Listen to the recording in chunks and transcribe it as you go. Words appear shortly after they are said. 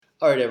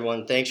All right,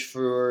 everyone. Thanks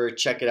for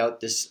checking out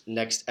this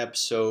next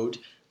episode.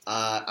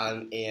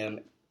 I am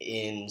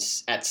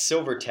at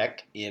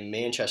SilverTech in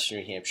Manchester,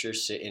 New Hampshire,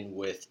 sitting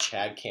with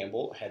Chad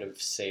Campbell, head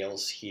of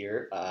sales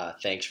here.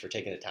 Thanks for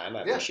taking the time.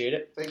 I Yeah, appreciate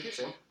it. thank you,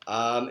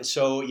 Sam.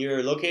 So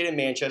you're located in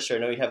Manchester. I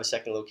know you have a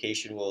second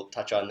location. We'll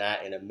touch on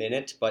that in a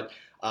minute. But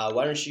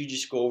why don't you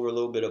just go over a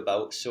little bit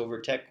about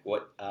SilverTech,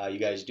 what you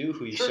guys do,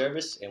 who you Sure.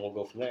 service, and we'll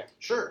go from there.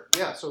 Sure.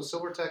 Yeah. So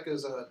SilverTech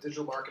is a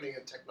digital marketing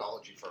and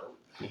technology firm.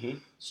 Mm-hmm.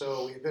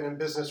 So we've been in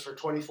business for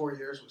 24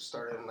 years. We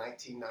started in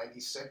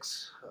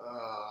 1996.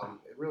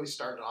 It really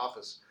started off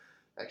as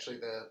actually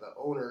the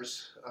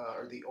owners,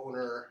 or the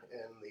owner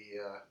and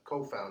the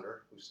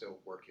co-founder, who still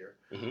work here,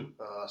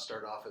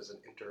 started off as an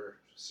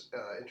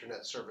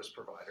internet service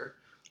provider.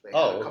 They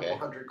had a couple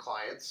hundred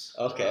clients.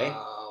 Okay.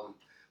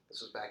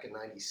 This was back in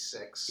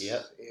 '96,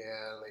 Yep.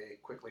 and they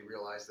quickly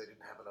realized they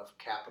didn't have enough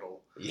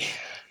capital Yeah.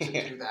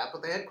 to do that.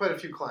 But they had quite a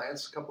few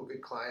clients, a couple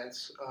good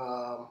clients.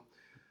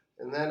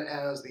 And then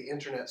as the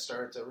internet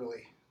started to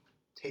really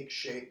take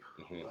shape,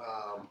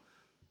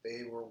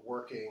 they were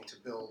working to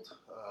build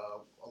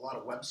a lot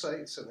of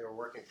websites, and they were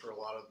working for a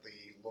lot of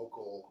the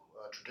local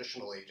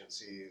traditional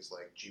agencies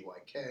like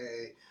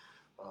GYK,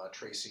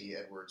 Tracy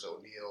Edwards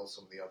O'Neill,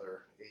 some of the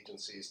other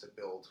agencies to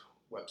build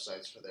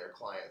websites for their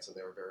clients, and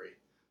they were very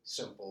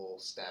simple,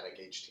 static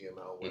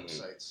HTML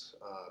websites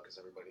because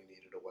everybody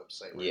needed a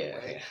website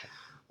right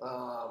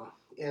away.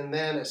 And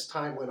then as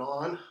time went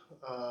on,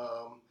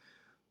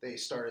 they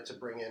started to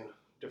bring in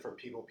different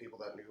people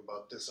that knew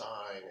about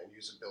design and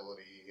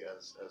usability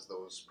as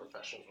those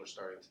professions were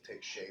starting to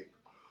take shape.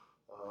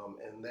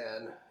 And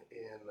then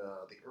in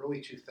the early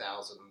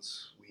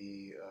 2000s,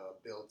 we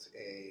built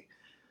a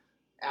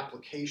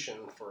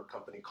application for a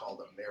company called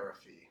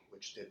Amerifee,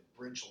 which did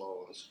bridge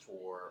loans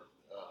for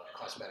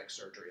cosmetic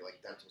surgery, like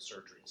dental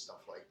surgery and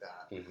stuff like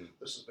that.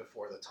 This is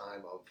before the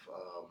time of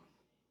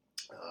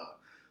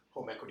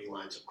home equity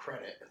lines of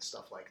credit and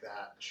stuff like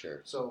that.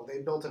 Sure. So they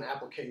built an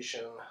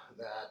application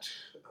that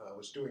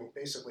was doing,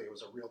 basically it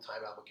was a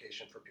real-time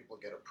application for people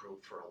to get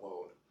approved for a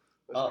loan.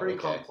 It was pretty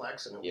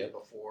complex, and it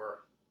was before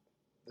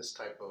this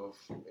type of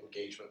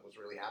engagement was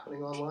really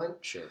happening online.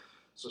 Sure.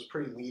 So it's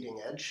pretty leading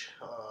edge,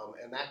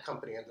 and that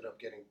company ended up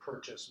getting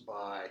purchased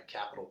by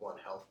Capital One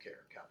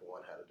Healthcare. Capital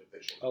One had a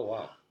division. Oh,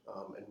 wow.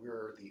 And we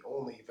were the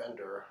only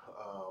vendor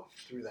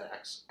through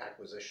that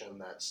acquisition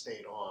that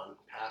stayed on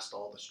past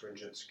all the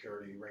stringent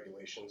security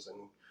regulations and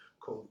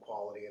code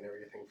quality and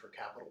everything for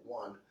Capital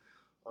One.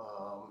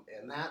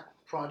 And that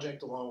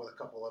project, along with a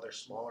couple other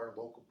smaller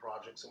local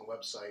projects and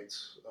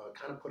websites,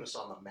 kind of put us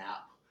on the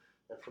map.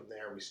 And from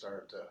there, we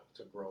started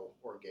to grow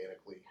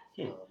organically.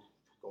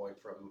 Going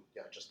from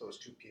just those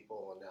two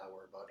people, and now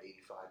we're about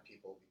 85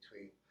 people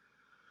between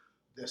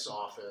this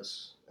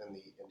office and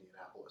the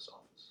Indianapolis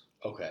office.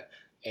 Okay,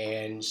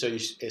 and so you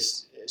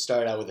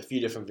started out with a few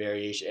different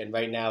variations, and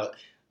right now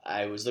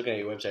I was looking at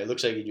your website. It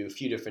looks like you do a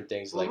few different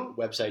things, like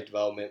website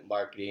development,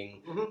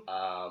 marketing.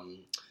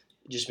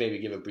 Just maybe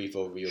give a brief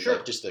overview of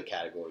like just the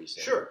categories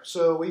there. Sure.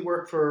 So we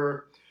work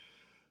for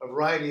a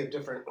variety of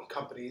different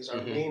companies.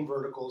 Our main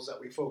verticals that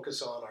we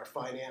focus on are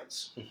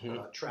finance,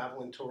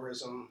 travel and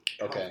tourism,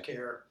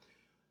 healthcare,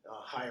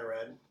 higher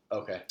ed.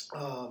 Okay.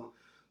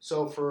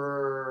 So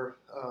for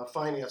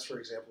finance, for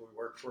example, we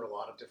work for a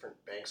lot of different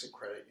banks and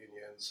credit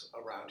unions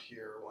around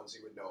here. Ones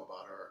you would know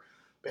about are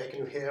Bank of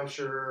New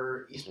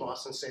Hampshire, East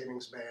Boston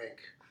Savings Bank,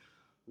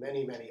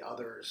 many, many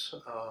others.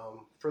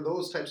 For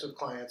those types of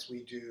clients,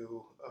 we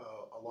do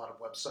a lot of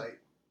website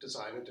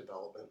design and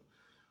development.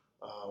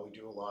 We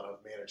do a lot of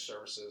managed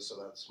services,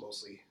 so that's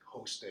mostly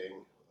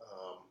hosting,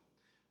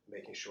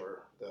 making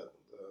sure that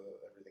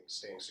everything's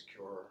staying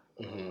secure.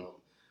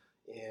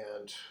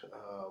 And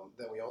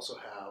then we also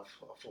have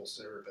a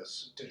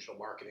full-service digital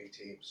marketing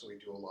team, so we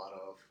do a lot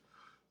of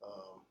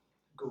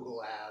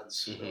Google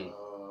ads,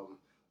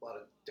 a lot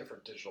of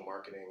different digital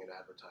marketing and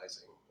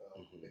advertising.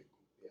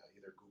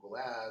 Either Google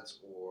ads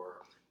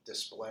or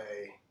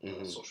display,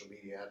 social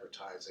media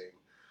advertising,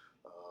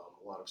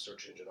 a lot of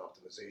search engine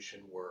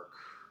optimization work.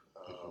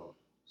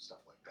 Stuff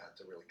like that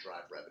to really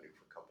drive revenue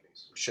for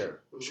companies.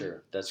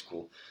 Sure. That's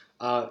cool.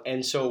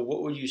 And so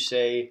what would you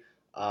say,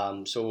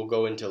 so we'll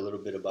go into a little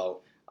bit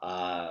about,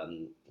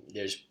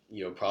 there's,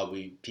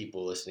 probably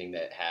people listening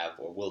that have,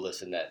 or will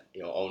listen that,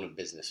 own a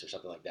business or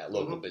something like that,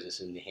 local business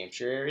in the New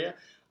Hampshire area.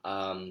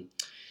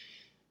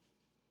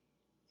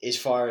 As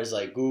far as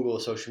like Google,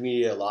 social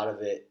media, a lot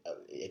of it,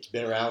 it's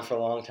been around for a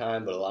long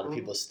time, but a lot of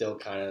people still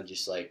kind of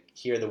just like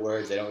hear the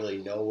words. They don't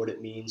really know what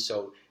it means.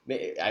 So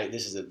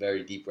this is a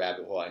very deep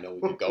rabbit hole I know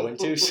we could go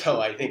into. So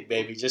I think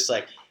maybe just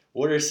like,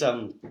 what are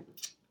some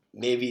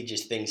maybe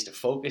just things to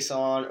focus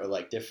on, or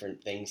like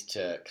different things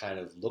to kind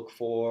of look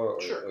for,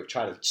 or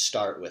try to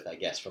start with, I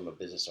guess, from a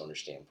business owner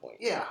standpoint?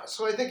 Yeah,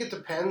 so I think it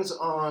depends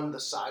on the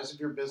size of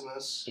your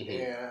business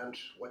and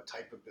what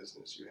type of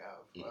business you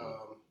have.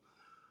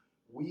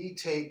 We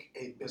take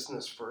a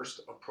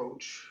business-first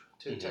approach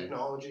to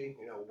technology.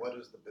 What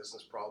is the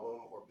business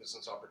problem or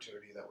business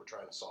opportunity that we're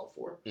trying to solve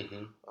for?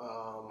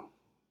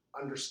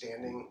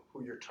 Understanding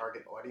who your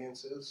target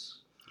audience is.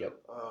 Yep.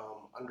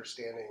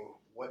 Understanding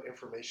what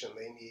information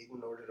they need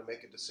in order to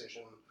make a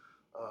decision,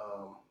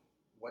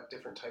 what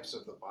different types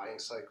of the buying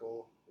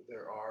cycle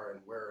there are,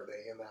 and where are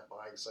they in that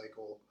buying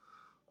cycle.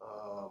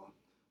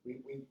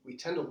 We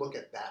tend to look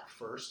at that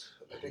first.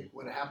 I think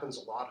what happens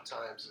a lot of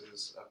times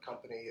is a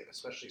company,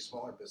 especially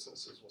smaller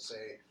businesses, will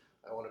say,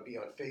 I want to be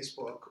on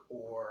Facebook,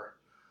 or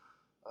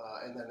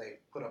and then they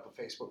put up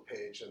a Facebook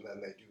page and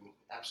then they do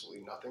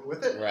absolutely nothing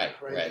with it. Right.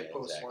 They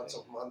post once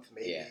a month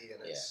maybe,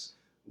 and it's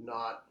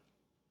not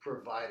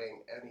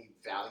providing any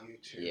value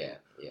to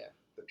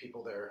the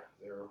people they're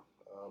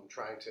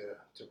trying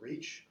to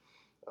reach.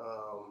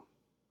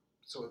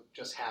 So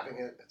just having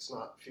it's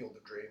not field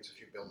of dreams. If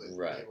you build it,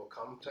 they will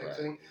come type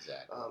thing.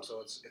 Exactly.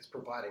 So it's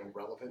providing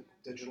relevant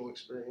digital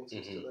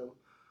experiences to them.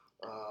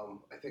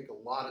 I think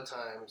a lot of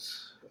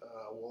times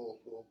we'll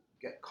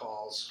get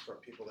calls from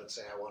people that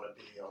say, I want to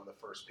be on the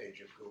first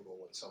page of Google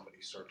when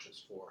somebody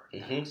searches for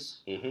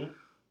X. And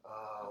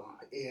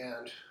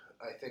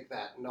I think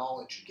that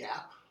knowledge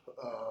gap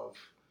of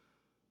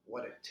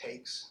what it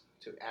takes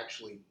to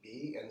actually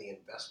be, and the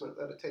investment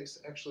that it takes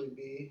to actually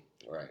be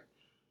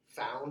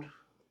found,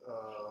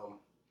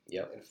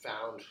 and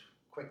found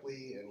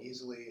quickly and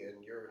easily,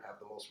 and you have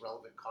the most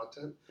relevant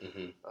content.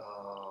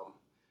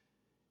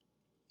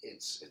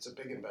 It's a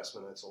big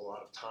investment. It's a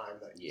lot of time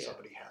that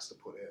somebody has to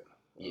put in.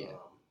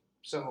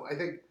 So I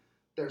think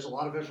there's a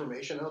lot of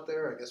information out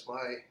there. I guess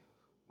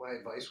my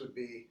advice would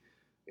be,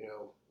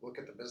 look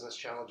at the business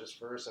challenges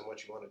first and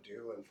what you want to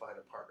do, and find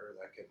a partner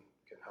that can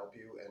help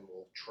you and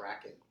will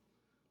track it,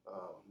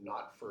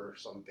 not for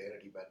some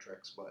vanity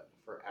metrics, but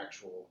for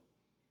actual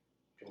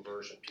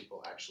conversion,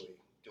 people actually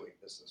doing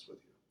business with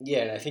you.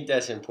 Yeah, and I think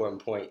that's an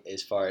important point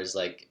as far as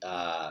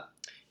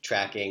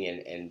tracking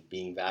and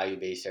being value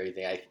based.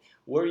 Everything.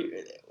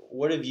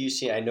 What have you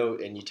seen? I know,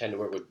 and you tend to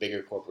work with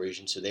bigger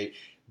corporations,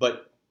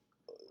 but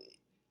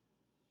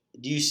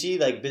do you see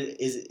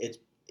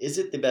is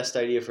it the best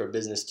idea for a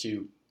business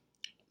to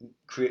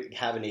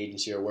have an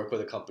agency or work with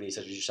a company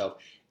such as yourself,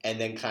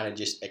 and then kind of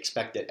just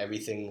expect that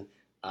everything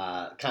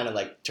kind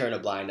of turn a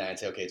blind eye and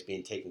say, okay, it's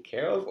being taken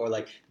care of, or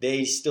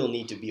they still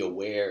need to be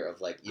aware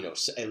of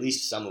at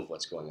least some of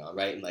what's going on,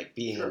 right? And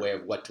being aware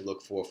of what to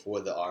look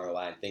for the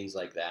ROI and things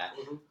like that,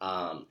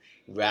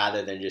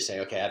 rather than just saying,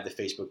 okay, I have the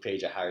Facebook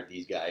page, I hired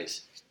these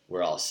guys,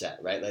 we're all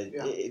set, right?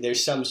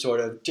 There's some sort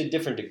of, to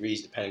different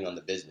degrees depending on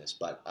the business,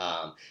 but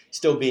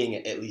still being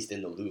at least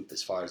in the loop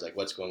as far as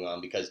what's going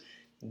on, because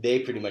they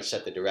pretty much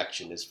set the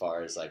direction as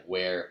far as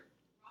where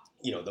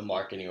the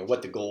marketing or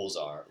what the goals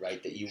are,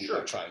 right, that you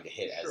are trying to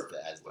hit as the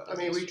business. I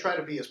mean, we try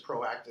to be as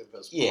proactive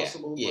as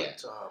possible,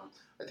 but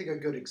I think a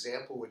good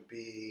example would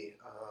be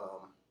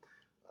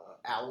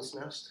Owl's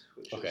Nest,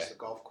 which is the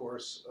golf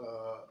course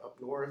up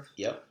north.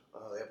 Yep.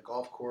 They have a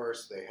golf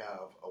course, they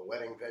have a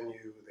wedding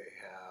venue, they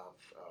have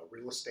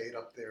real estate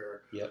up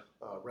there,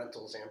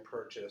 rentals and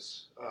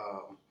purchase.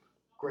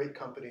 Great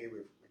company.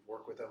 We've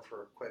worked with them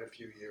for quite a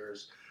few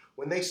years.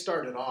 When they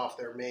started off,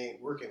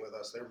 working with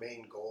us, their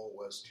main goal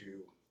was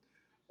to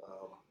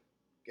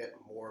get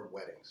more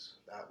weddings.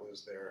 That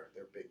was their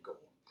big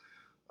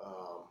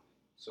goal.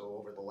 So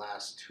over the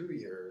last 2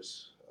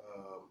 years,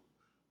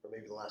 or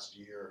maybe the last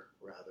year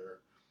rather,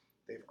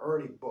 they've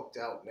already booked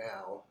out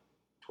now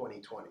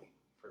 2020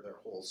 for their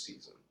whole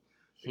season,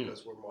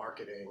 because we're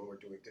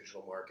doing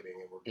digital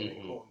marketing, and we're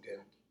getting honed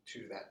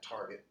into that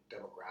target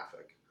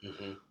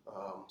demographic.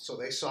 So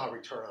they saw a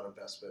return on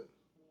investment,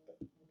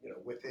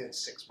 within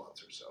 6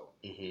 months or so,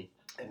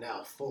 and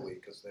now fully,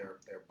 because they're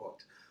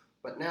booked.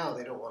 But now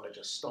they don't want to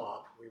just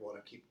stop. We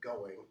want to keep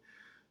going.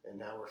 And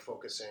now we're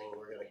going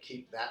to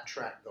keep that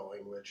track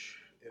going, which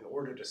in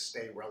order to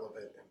stay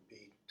relevant and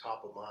be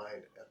top of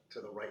mind to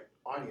the right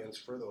audience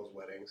for those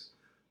weddings,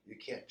 you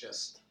can't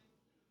just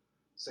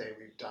say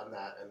we've done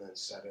that and then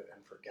set it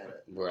and forget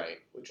it. Right.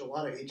 Which a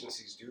lot of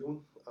agencies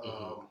do,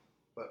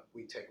 but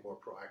we take a more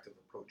proactive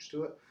approach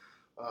to it.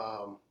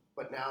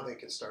 But now they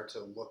can start to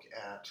look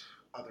at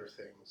other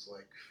things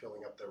like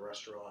filling up their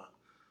restaurant,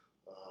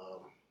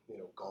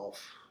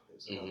 golf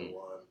is another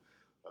one,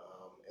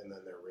 and then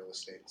their real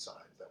estate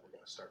side that we're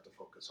going to start to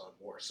focus on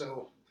more.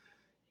 So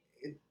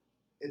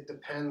it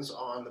depends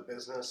on the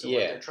business and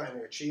what they're trying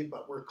to achieve,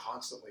 but we're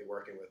constantly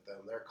working with them.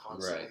 They're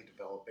constantly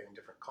developing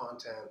different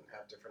content,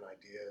 have different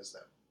ideas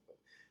that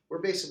we're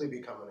basically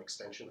become an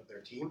extension of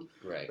their team.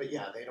 Right. But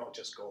they don't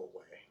just go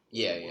away.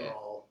 We're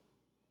all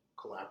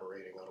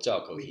collaborating on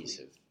a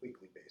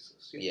weekly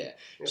basis.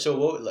 So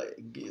what,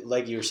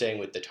 like you were saying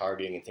with the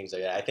targeting and things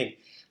like that, I think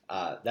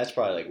that's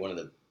probably one of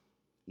the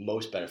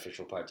most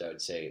beneficial parts, I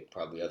would say,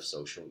 probably of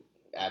social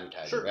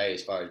advertising, right?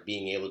 As far as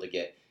being able to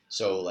get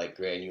so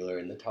granular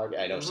in the target.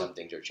 I know some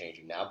things are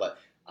changing now, but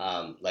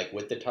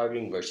with the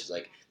targeting versus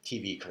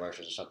TV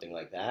commercials or something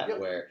like that,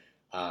 where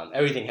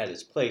everything has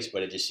its place,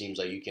 but it just seems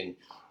like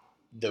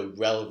the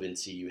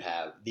relevancy you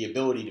have, the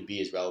ability to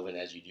be as relevant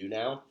as you do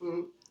now,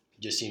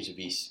 just seems to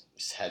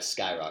has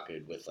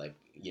skyrocketed with the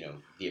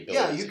ability.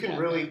 Yeah, you can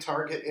really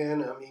target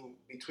in.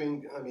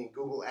 Between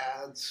Google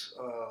Ads,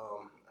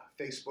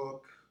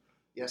 Facebook.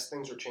 Yes,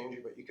 things are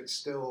changing, but you could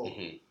still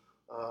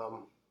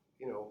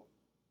you know,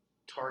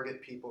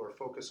 target people or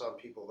focus on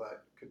people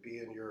that could be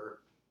in your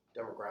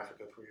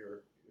demographic of who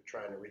you're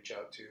trying to reach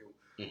out to.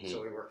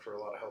 So we work for a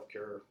lot of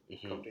healthcare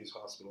companies,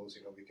 hospitals.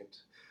 You know, we can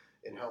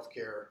in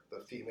healthcare, the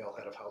female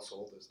head of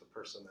household is the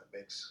person that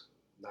makes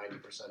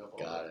 90% of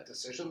all the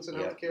decisions in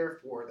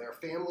healthcare for their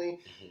family,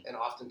 and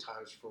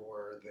oftentimes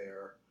for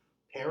their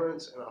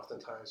parents, and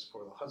oftentimes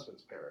for the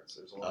husband's parents.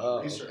 There's a lot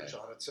of research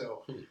on it.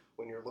 So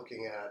when you're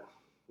looking at,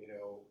 you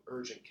know,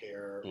 urgent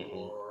care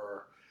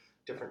or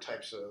different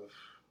types of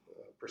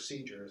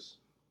procedures,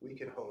 we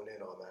can hone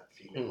in on that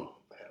female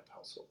head of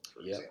household,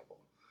 for example.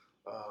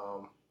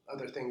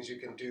 Other things you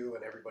can do,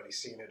 and everybody's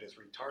seen it, is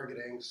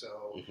retargeting.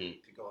 So if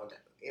you go onto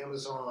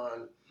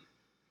Amazon,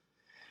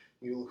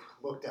 you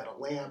looked at a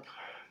lamp,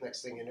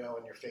 next thing you know,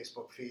 in your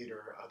Facebook feed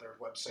or other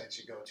websites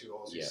you go to,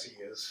 all you see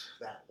is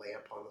that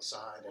lamp on the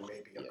side and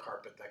maybe a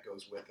carpet that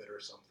goes with it or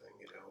something,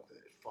 you know, that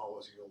it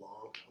follows you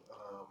along.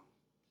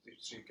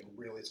 So you can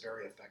really, it's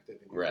very effective,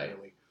 and you can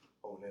really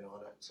hone in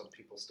on it. Some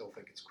people still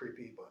think it's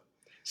creepy, but...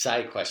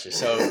 Side question.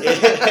 So,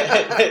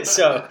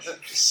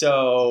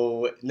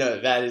 no,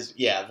 that is,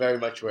 very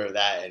much where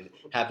that and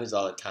happens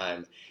all the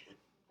time.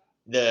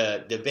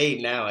 The debate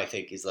now, I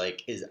think, is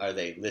are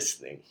they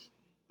listening?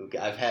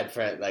 I've had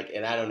friends,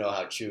 and I don't know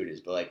how true it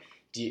is, but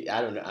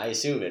I don't know. I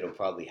assume it'll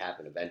probably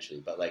happen eventually.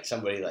 But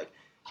somebody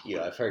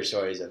I've heard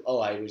stories of,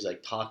 I was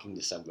talking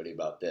to somebody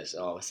about this,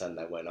 and all of a sudden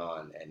I went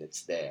on and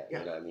it's there.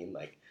 Yeah. You know what I mean?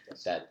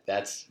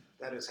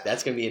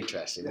 That's gonna be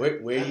interesting. Where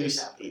do you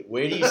see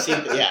where do you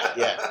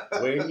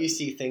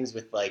see things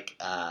with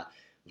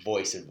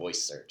voice and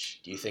voice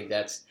search? Do you think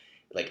that's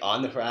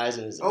on the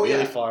horizon? Is it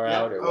really far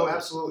out? Or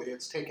absolutely.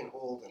 It's taken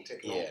hold and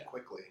taken hold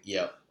quickly.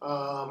 Yeah.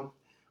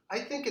 I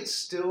think it's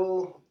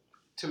still,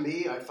 to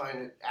me, I find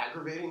it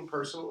aggravating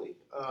personally.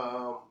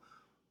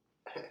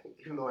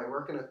 Even though I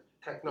work in a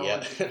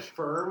technology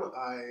firm,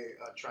 I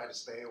try to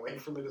stay away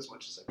from it as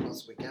much as I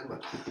possibly can.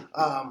 But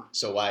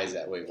so why is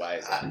that? Wait, why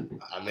is that?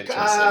 I'm interested.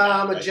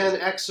 I'm a Gen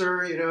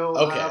Xer, you know.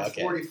 I'm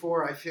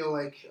 44. I feel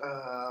like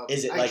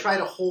is it I try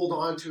to hold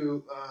on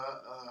to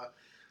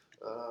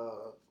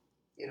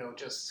you know,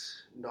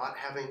 just not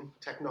having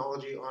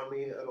technology on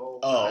me at all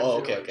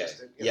times. Okay.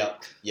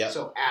 Yeah.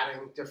 So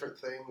adding different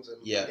things,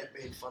 and I get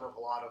made fun of a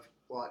lot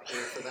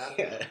here for that.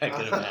 I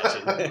can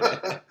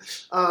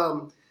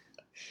imagine.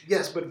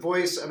 Yes, but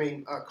voice, I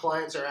mean,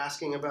 clients are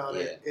asking about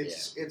it.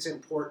 It's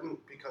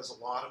important because a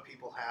lot of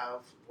people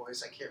have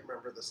voice. I can't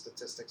remember the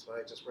statistics, but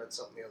I just read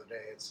something the other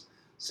day. It's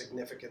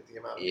significant, the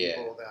amount of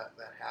people that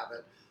have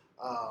it.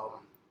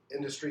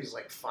 Industries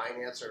like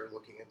finance are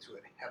looking into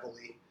it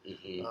heavily.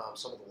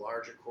 Some of the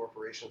larger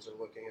corporations are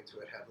looking into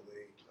it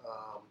heavily.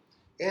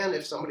 And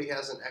if somebody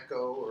has an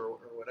Echo or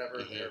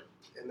whatever they're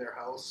in their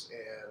house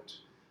and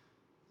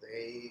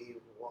they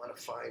want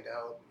to find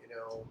out, you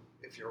know,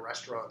 if your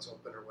restaurant's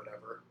open or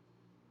whatever,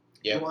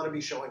 you want to be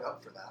showing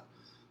up for that.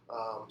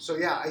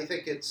 I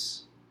think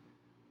it's,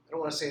 I don't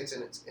want to say it's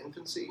in its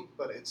infancy,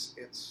 but I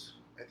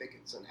think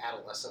it's an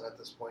adolescent at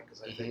this point,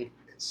 because I think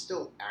it's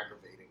still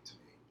aggravating to me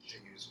to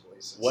use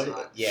voice. It's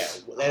not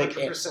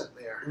 100%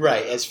 there.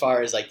 Right, as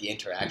far as the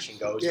interaction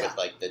goes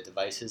with the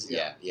devices.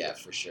 Yeah,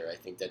 for sure. I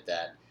think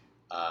that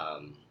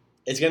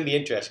it's going to be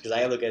interesting, because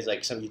I look at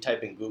it you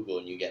type in Google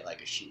and you get a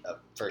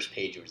first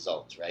page of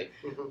results, right?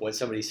 When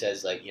somebody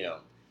says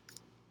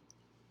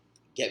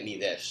get me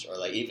this,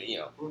 or even, you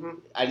know,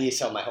 I need to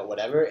sell my home,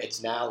 whatever,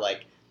 it's now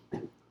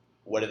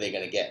what are they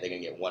going to get? They're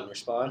going to get one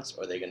response,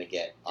 or they're going to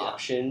get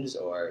options,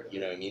 or, you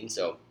know what I mean?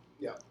 So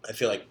I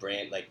feel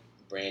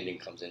branding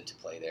comes into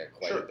play there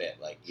quite a bit,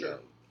 you know.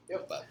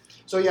 But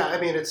so I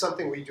mean, it's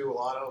something we do a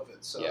lot of.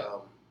 It's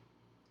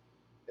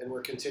and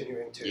we're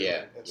continuing to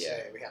and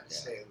stay. We have to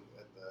stay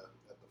at the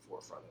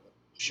forefront of it.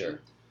 Sure.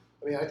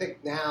 I mean, I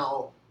think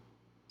now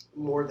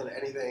more than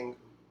anything,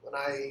 when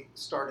I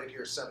started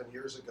here 7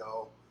 years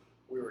ago,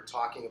 we were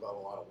talking about a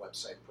lot of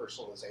website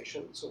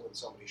personalization. So when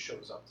somebody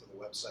shows up to the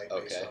website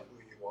based on who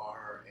you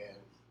are and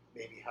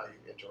maybe how you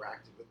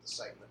interacted with the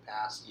site in the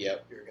past,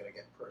 you're going to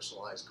get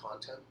personalized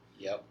content.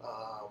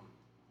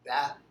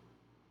 That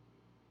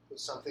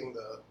is something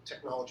the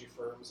technology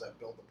firms that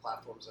build the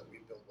platforms that we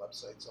build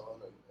websites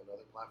on and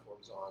other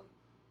platforms on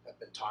have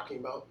been talking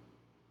about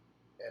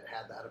and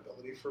had that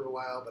ability for a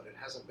while, but it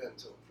hasn't been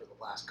for the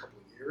last couple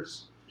of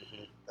years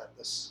that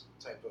this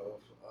type of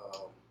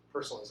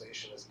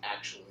personalization is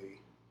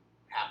actually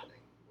happening,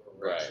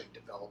 where we're actually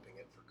developing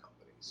it for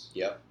companies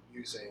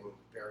using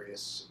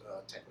various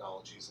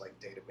technologies like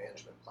data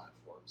management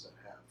platforms that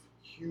have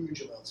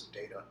huge amounts of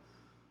data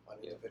on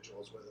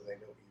individuals, whether they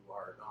know who you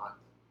are or not.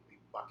 We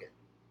bucket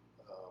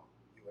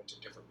you into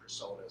different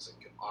personas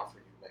and can offer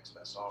you next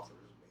best offers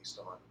based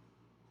on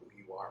who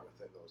you are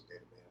within those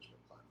data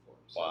management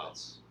platforms. Wow.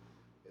 So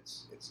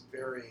it's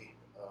very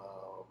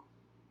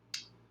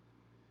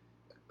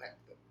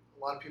a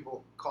lot of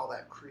people call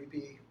that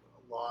creepy.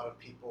 A lot of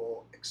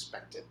people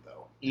expect it,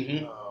 though.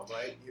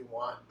 Right? You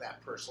want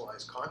that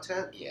personalized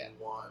content. You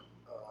want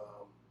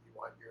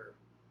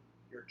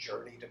your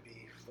journey to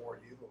be for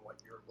you and what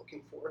you're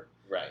looking for.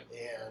 Right.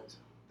 And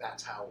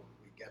that's how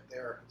we get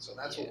there. So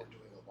that's Yeah. what we're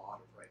doing a lot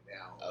of right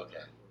now.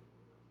 Okay.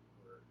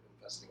 We're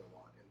investing a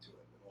lot into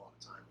it, and a lot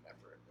of time and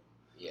effort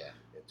Yeah.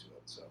 into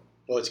it. So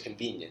Well, it's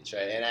convenience,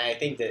 right? And I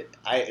think that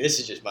this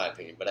is just my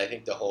opinion, but I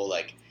think the whole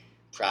like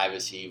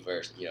privacy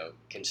versus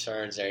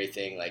concerns and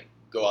everything like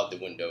go out the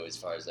window as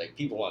far as like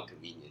people want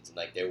convenience and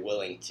like they're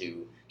willing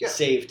to Yeah.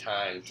 save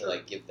time to Sure.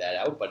 like give that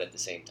out, but at the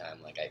same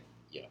time like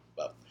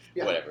but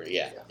Yeah. whatever,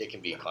 Yeah. it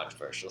can be Yeah.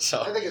 controversial.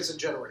 So I think it's a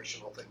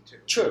generational thing too.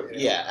 true, You know?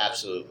 yeah,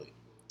 absolutely.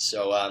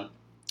 So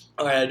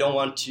all right, I don't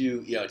want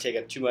to take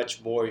up too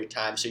much more of your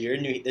time. So you're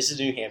in this is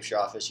a New Hampshire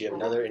office. You have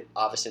Mhm. another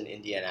office in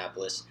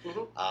Indianapolis.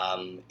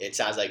 Mhm. It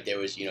sounds like there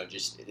was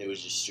it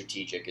was just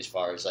strategic as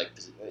far as like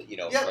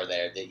Yeah. for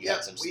there that you Yeah,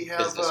 had some we have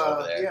business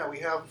over there. yeah, we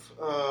have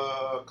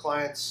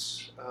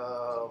clients.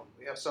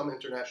 We have some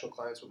international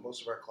clients, but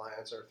most of our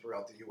clients are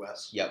throughout the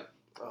U.S. Yep.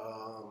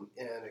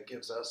 And it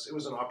gives us. It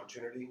was an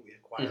opportunity. We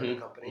acquired a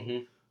company,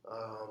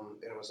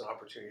 Mm-hmm. and it was an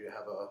opportunity to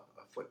have a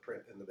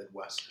footprint in the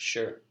Midwest.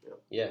 Sure. Yeah.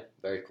 Yeah.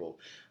 Very cool.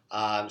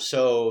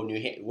 So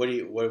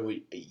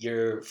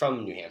you're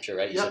from New Hampshire,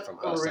 right? You said from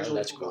I'm Goffstown. originally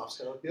That's from cool.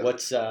 Goffstown. Yep.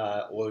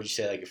 What would you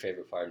say like your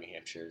favorite part of New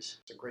Hampshire is?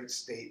 It's a great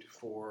state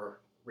for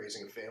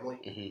raising a family.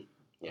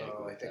 Mm-hmm. Yeah.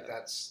 I think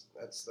that's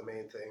the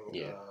main thing.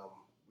 Yeah.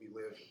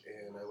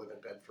 I live in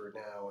Bedford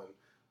now, and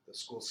the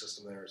school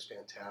system there is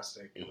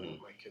fantastic.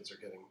 Mm-hmm. My kids are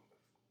getting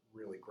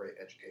really great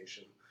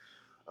education.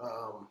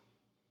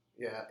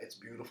 Yeah, it's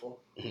beautiful.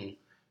 Mm-hmm.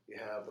 You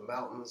have the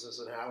mountains is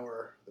an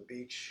hour, the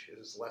beach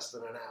is less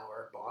than an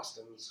hour,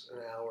 Boston's an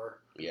hour.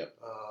 Yep.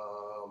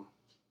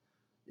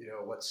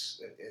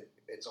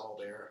 It's all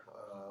there.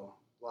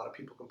 A lot of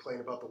people complain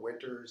about the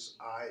winters.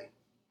 I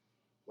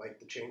like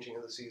the changing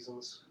of the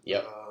seasons.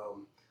 Yep.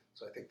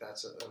 So I think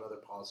that's another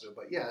positive.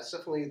 But yeah, it's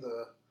definitely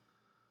the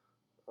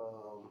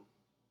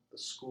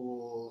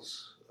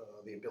schools,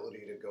 the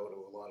ability to go to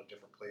a lot of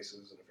different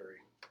places in a very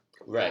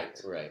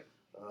compact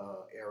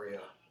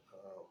area,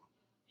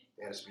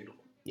 and it's beautiful.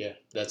 Yeah,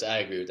 I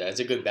agree with that. It's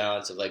a good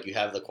balance of like you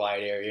have the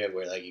quiet area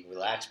where like you can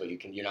relax, but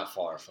you're not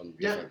far from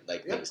different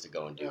things to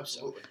go and do.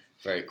 Absolutely.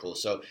 So very cool.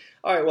 So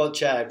all right, well,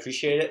 Chad, I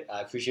appreciate it.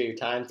 I appreciate your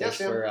time. Thanks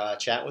for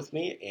chatting with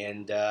me,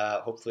 and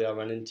hopefully I'll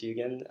run into you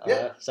again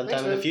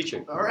sometime in the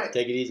future. All right,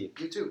 take it easy.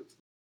 You too.